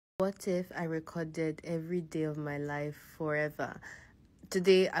What if I recorded every day of my life forever?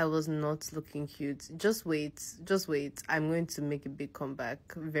 Today I was not looking cute. Just wait. I'm going to make a big comeback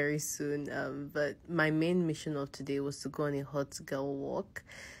very soon. But my main mission of today was to go on a hot girl walk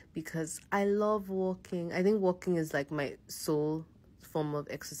because I love walking. I think walking is like my sole form of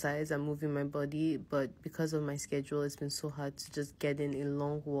exercise. I'm moving my body, but because of my schedule, it's been so hard to just get in a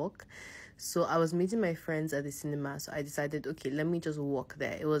long walk. So I was meeting my friends at the cinema, so I decided, okay, let me just walk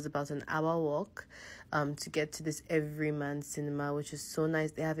there. It was about an hour walk to get to this Everyman cinema, which is so nice.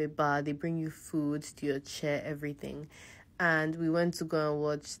 They have a bar, they bring you food to your chair, everything. And we went to go and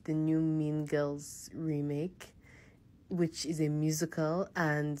watch the new Mean Girls remake, which is a musical,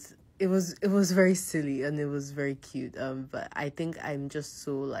 and it was very silly and it was very cute. But I think I'm just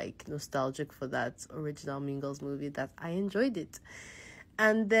so like nostalgic for that original Mean Girls movie that I enjoyed it.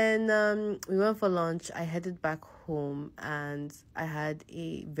 And then we went for lunch. I headed back home and I had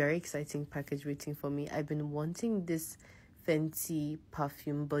a very exciting package waiting for me. I've been wanting this Fenty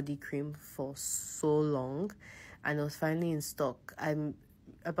perfume body cream for so long, and it was finally in stock.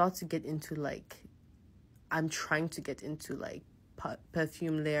 About to get into like I'm trying to get into like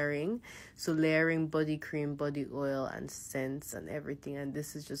perfume layering. So layering body cream, body oil, and scents and everything. And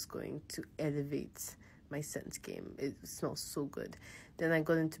this is just going to elevate my scent game. It smells so good. Then I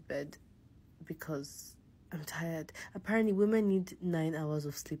got into bed because I'm tired. Apparently, women need 9 hours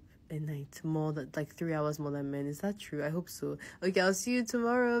of sleep a night, more than like 3 hours more than men. Is that true? I hope so. Okay, I'll see you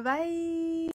tomorrow. Bye.